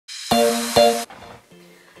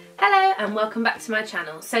Hello and welcome back to my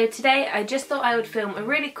channel. So today I just thought I would film a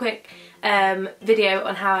really quick video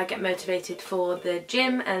on how I get motivated for the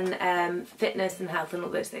gym and fitness and health and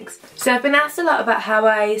all those things. So I've been asked a lot about how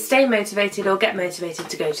I stay motivated or get motivated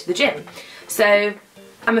to go to the gym. So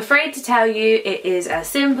I'm afraid to tell you it is as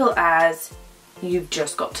simple as you've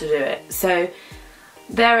just got to do it. So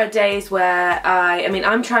there are days where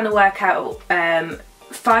I'm trying to work out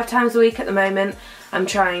 5 times a week at the moment. I'm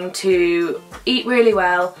trying to eat really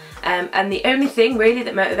well, and the only thing really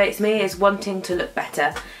that motivates me is wanting to look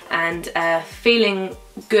better and feeling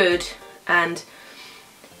good and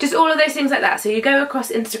just all of those things like that. So you go across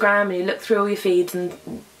Instagram and you look through all your feeds and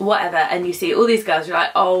whatever, and you see all these girls, you're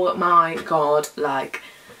like, oh my god, like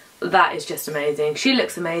that is just amazing. She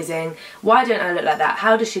looks amazing. Why don't I look like that?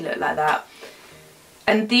 How does she look like that?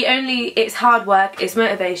 And it's hard work, it's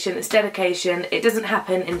motivation, it's dedication. It doesn't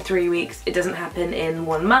happen in 3 weeks, it doesn't happen in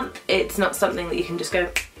 1 month. It's not something that you can just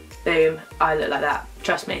go, boom, I look like that.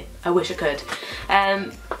 Trust me, I wish I could.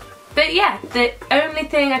 But yeah, the only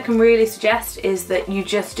thing I can really suggest is that you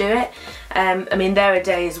just do it. There are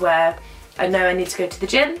days where I know I need to go to the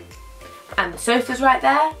gym and the sofa's right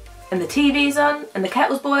there and the TV's on and the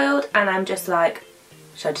kettle's boiled and I'm just like,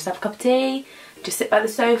 should I just have a cup of tea? Just sit by the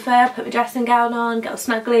sofa, put my dressing gown on, get all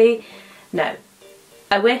snuggly. No.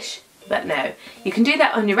 I wish, but no. You can do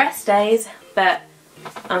that on your rest days, but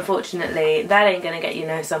unfortunately that ain't gonna get you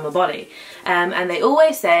no summer body. And they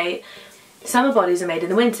always say summer bodies are made in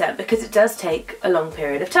the winter because it does take a long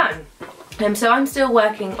period of time. So I'm still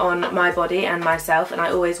working on my body and myself, and I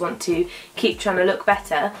always want to keep trying to look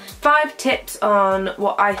better. 5 tips on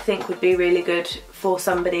what I think would be really good for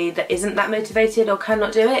somebody that isn't that motivated or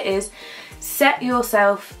cannot do it is set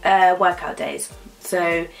yourself workout days.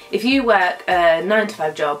 So if you work a 9 to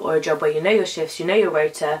 5 job or a job where you know your shifts, you know your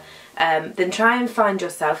rota, then try and find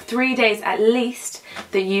yourself 3 days at least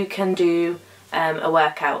that you can do a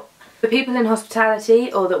workout. For people in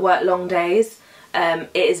hospitality or that work long days, it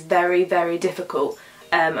is very, very difficult.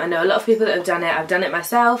 I know a lot of people that have done it, I've done it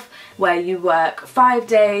myself, where you work 5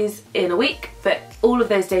 days in a week, but all of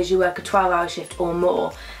those days you work a 12-hour shift or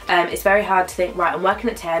more. It's very hard to think, right, I'm working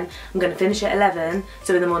at 10, I'm going to finish at 11,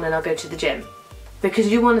 so in the morning I'll go to the gym.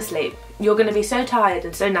 Because you want to sleep. You're going to be so tired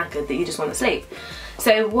and so knackered that you just want to sleep.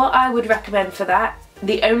 So what I would recommend for that,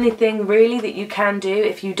 the only thing really that you can do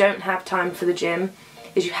if you don't have time for the gym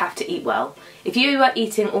is you have to eat well. If you are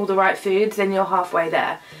eating all the right foods, then you're halfway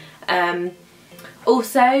there.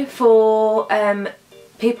 Also, for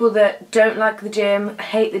people that don't like the gym,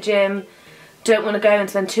 hate the gym, don't want to go and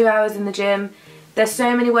spend 2 hours in the gym, there's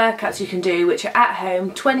so many workouts you can do which are at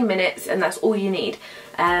home, 20 minutes, and that's all you need.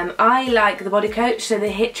 I like the Body Coach, so the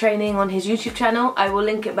HIIT training on his YouTube channel, I will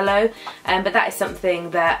link it below, but that is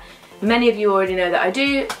something that many of you already know that I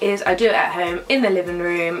do it at home, in the living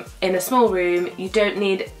room, in a small room. You don't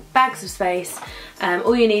need bags of space.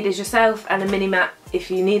 All you need is yourself and a mini mat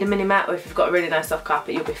if you need a mini mat, or if you've got a really nice soft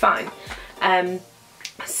carpet you'll be fine.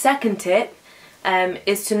 Second tip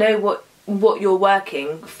is to know what you're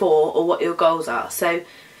working for or what your goals are. So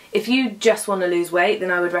if you just want to lose weight,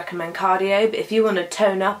 then I would recommend cardio, but if you want to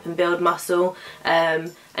tone up and build muscle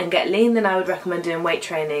and get lean, then I would recommend doing weight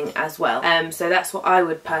training as well. So that's what I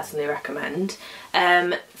would personally recommend.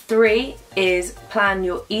 3 is plan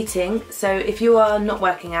your eating. So if you are not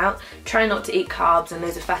working out, try not to eat carbs and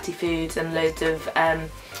loads of fatty foods and loads of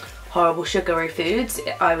horrible sugary foods.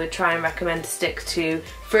 I would try and recommend to stick to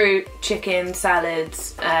fruit, chicken,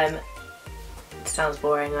 salads. It sounds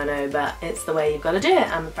boring, I know, but it's the way you've got to do it,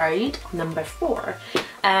 I'm afraid. Number 4.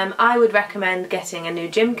 I would recommend getting a new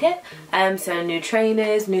gym kit, so new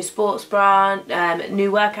trainers, new sports bra,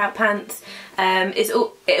 new workout pants.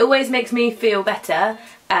 It always makes me feel better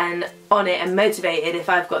and on it and motivated if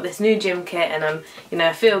I've got this new gym kit and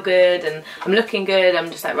I feel good and I'm looking good. I'm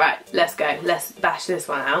just like, right, let's go, let's bash this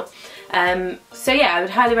one out. So yeah, I would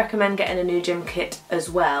highly recommend getting a new gym kit as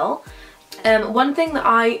well. One thing that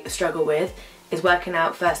I struggle with is working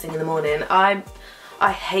out first thing in the morning. I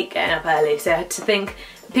hate getting up early, so to think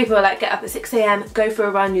people are like, get up at 6 AM, go for a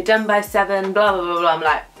run, you're done by 7, blah blah blah blah. I'm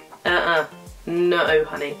like, no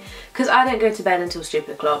honey, because I don't go to bed until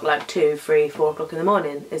stupid o'clock, like 2, 3, 4 o'clock in the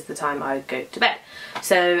morning is the time I go to bed.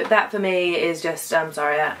 So that for me is just, I'm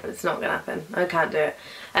sorry, it's not gonna happen, I can't do it.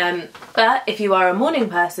 But if you are a morning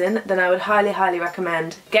person, then I would highly, highly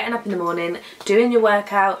recommend getting up in the morning, doing your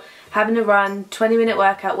workout, having a run, 20-minute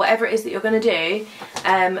workout, whatever it is that you're going to do.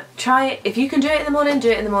 If you can do it in the morning, do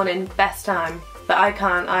it in the morning, best time. But I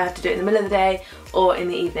can't, I have to do it in the middle of the day or in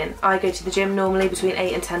the evening. I go to the gym normally between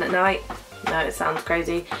 8 and 10 at night. No, it sounds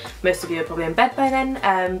crazy. Most of you are probably in bed by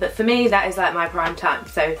then, but for me that is like my prime time.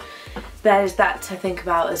 So there's that to think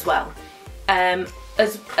about as well.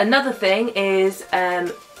 As another thing is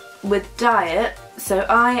with diet, so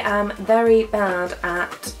I am very bad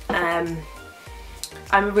at, I'm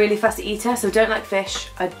a really fussy eater, so I don't like fish,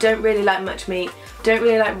 I don't really like much meat, don't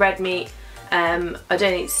really like red meat, I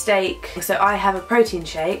don't eat steak. So I have a protein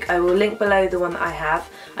shake. I will link below the one that I have.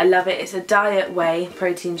 I love it. It's a diet whey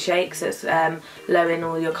protein shake, so it's low in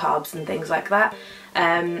all your carbs and things like that.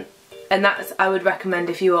 And that's, I would recommend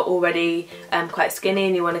if you are already quite skinny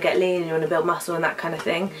and you want to get lean and you want to build muscle and that kind of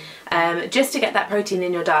thing, just to get that protein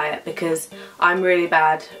in your diet, because I'm really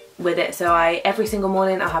bad with it. So every single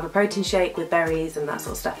morning I'll have a protein shake with berries and that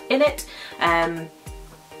sort of stuff in it.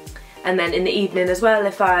 And then in the evening as well,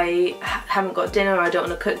 if I haven't got dinner or I don't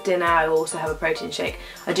want to cook dinner, I will also have a protein shake.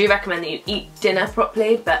 I do recommend that you eat dinner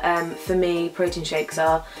properly, but for me, protein shakes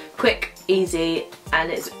are quick, easy,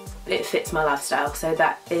 and it fits my lifestyle, so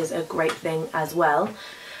that is a great thing as well.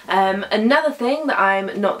 Another thing that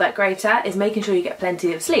I'm not that great at is making sure you get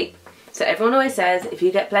plenty of sleep. So everyone always says if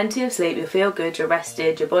you get plenty of sleep, you'll feel good, you're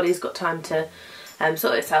rested, your body's got time to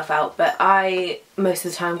sort itself out, but I most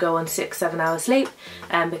of the time go on 6-7 hours sleep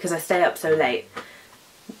because I stay up so late.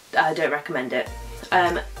 I don't recommend it.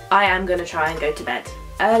 I am going to try and go to bed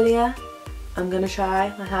earlier. I'm going to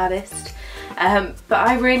try my hardest. But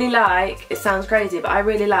I really like, it sounds crazy, but I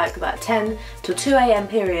really like that 10 till 2 AM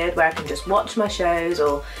period where I can just watch my shows,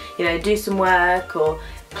 or, you know, do some work, or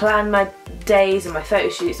plan my days and my photo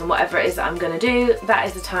shoots and whatever it is that I'm going to do. That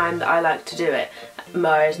is the time that I like to do it.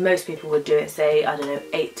 Whereas most people would do it, say, I don't know,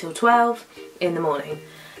 8 till 12 in the morning.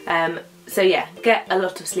 So yeah, get a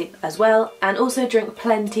lot of sleep as well, and also drink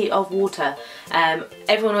plenty of water.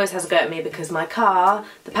 Everyone always has a go at me because my car,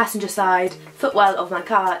 the passenger side footwell of my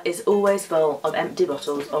car, is always full of empty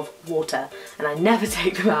bottles of water, and I never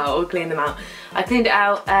take them out or clean them out. I cleaned it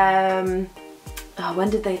out, oh, when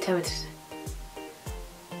did they tell me to?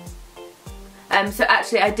 So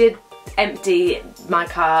actually I did empty my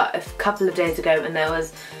car a couple of days ago, and there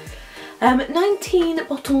was 19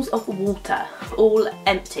 bottles of water, all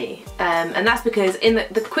empty, and that's because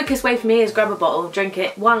the quickest way for me is grab a bottle, drink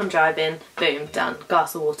it while I'm driving, boom, done,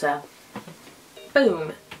 glass of water,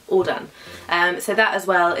 boom, all done. So that as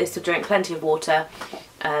well is to drink plenty of water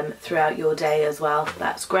throughout your day as well.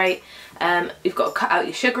 That's great. You've got to cut out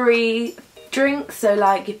your sugary drinks, so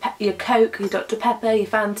like your Coke, your Dr Pepper, your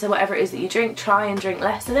Fanta, whatever it is that you drink, try and drink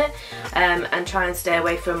less of it, and try and stay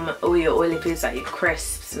away from all your oily foods like your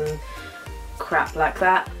crisps and crap like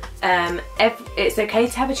that. It's okay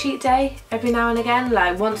to have a cheat day every now and again.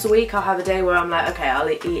 Like once a week I'll have a day where I'm like, okay, I'll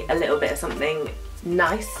eat a little bit of something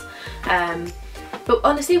nice. But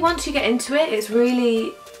honestly, once you get into it, it's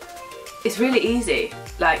really easy.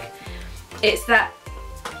 Like, it's that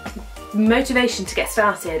motivation to get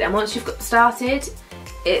started, and once you've got started,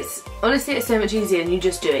 it's so much easier, and you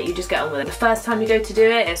just do it, you just get on with it. The first time you go to do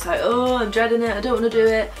it, it's like, oh, I'm dreading it, I don't want to do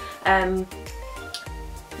it,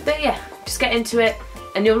 but yeah, just get into it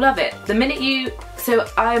and you'll love it. The minute you, so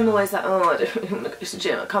I'm always like, oh, I don't really want to go to the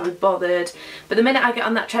gym, I can't be bothered, but the minute I get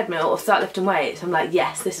on that treadmill or start lifting weights, I'm like,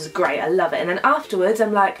 yes, this is great, I love it, and then afterwards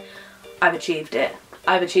I'm like, I've achieved it,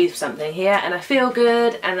 I've achieved something here, and I feel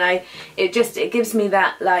good, and it gives me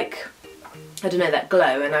that, like, I don't know, that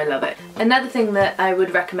glow, and I love it. Another thing that I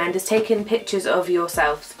would recommend is taking pictures of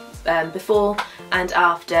yourself before and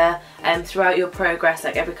after, throughout your progress,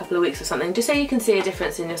 like every couple of weeks or something, just so you can see a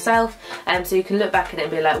difference in yourself, so you can look back at it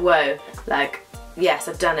and be like, whoa, like, yes,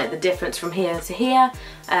 I've done it, the difference from here to here,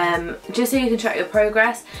 just so you can track your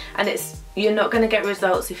progress, and you're not going to get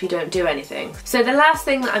results if you don't do anything. So the last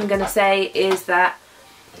thing that I'm going to say is that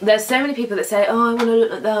there's so many people that say, oh, I want to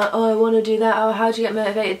look like that, oh, I want to do that, oh, how do you get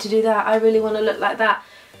motivated to do that, I really want to look like that,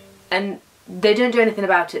 and they don't do anything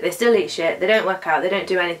about it. They still eat shit, they don't work out, they don't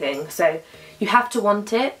do anything. So you have to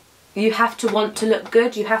want it, you have to want to look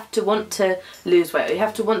good, you have to want to lose weight, or you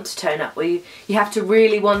have to want to tone up, or you have to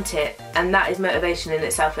really want it, and that is motivation in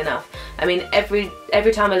itself enough. I mean, every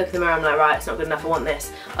time I look in the mirror, I'm like, right, it's not good enough, I want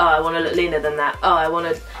this, oh, I want to look leaner than that, oh, I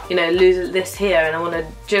want to, you know, lose this here, and I want to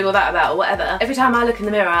jiggle that about, or whatever. Every time I look in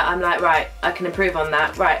the mirror, I'm like, right, I can improve on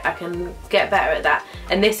that, right, I can get better at that.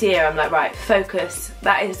 And this year I'm like, right, focus,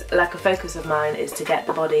 that is like a focus of mine, is to get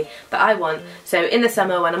the body that I want. So in the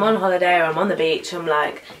summer when I'm on holiday or I'm on the beach, I'm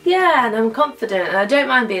like, yeah, and I'm confident, and I don't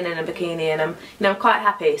mind being in a bikini, and I'm quite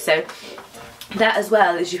happy. So that as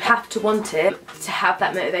well is, you have to want it to have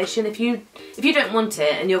that motivation. If you don't want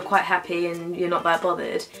it and you're quite happy and you're not that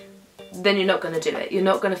bothered, then you're not going to do it. You're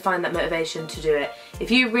not going to find that motivation to do it.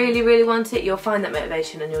 If you really, really want it, you'll find that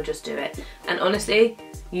motivation and you'll just do it. And honestly,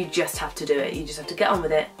 you just have to do it. You just have to get on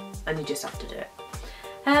with it, and you just have to do it.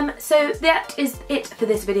 So that is it for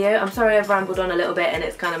this video. I'm sorry I've rambled on a little bit and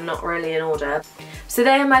it's kind of not really in order. So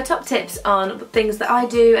they are my top tips on things that I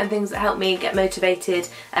do and things that help me get motivated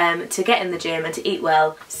to get in the gym and to eat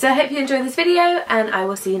well. So I hope you enjoyed this video and I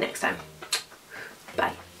will see you next time.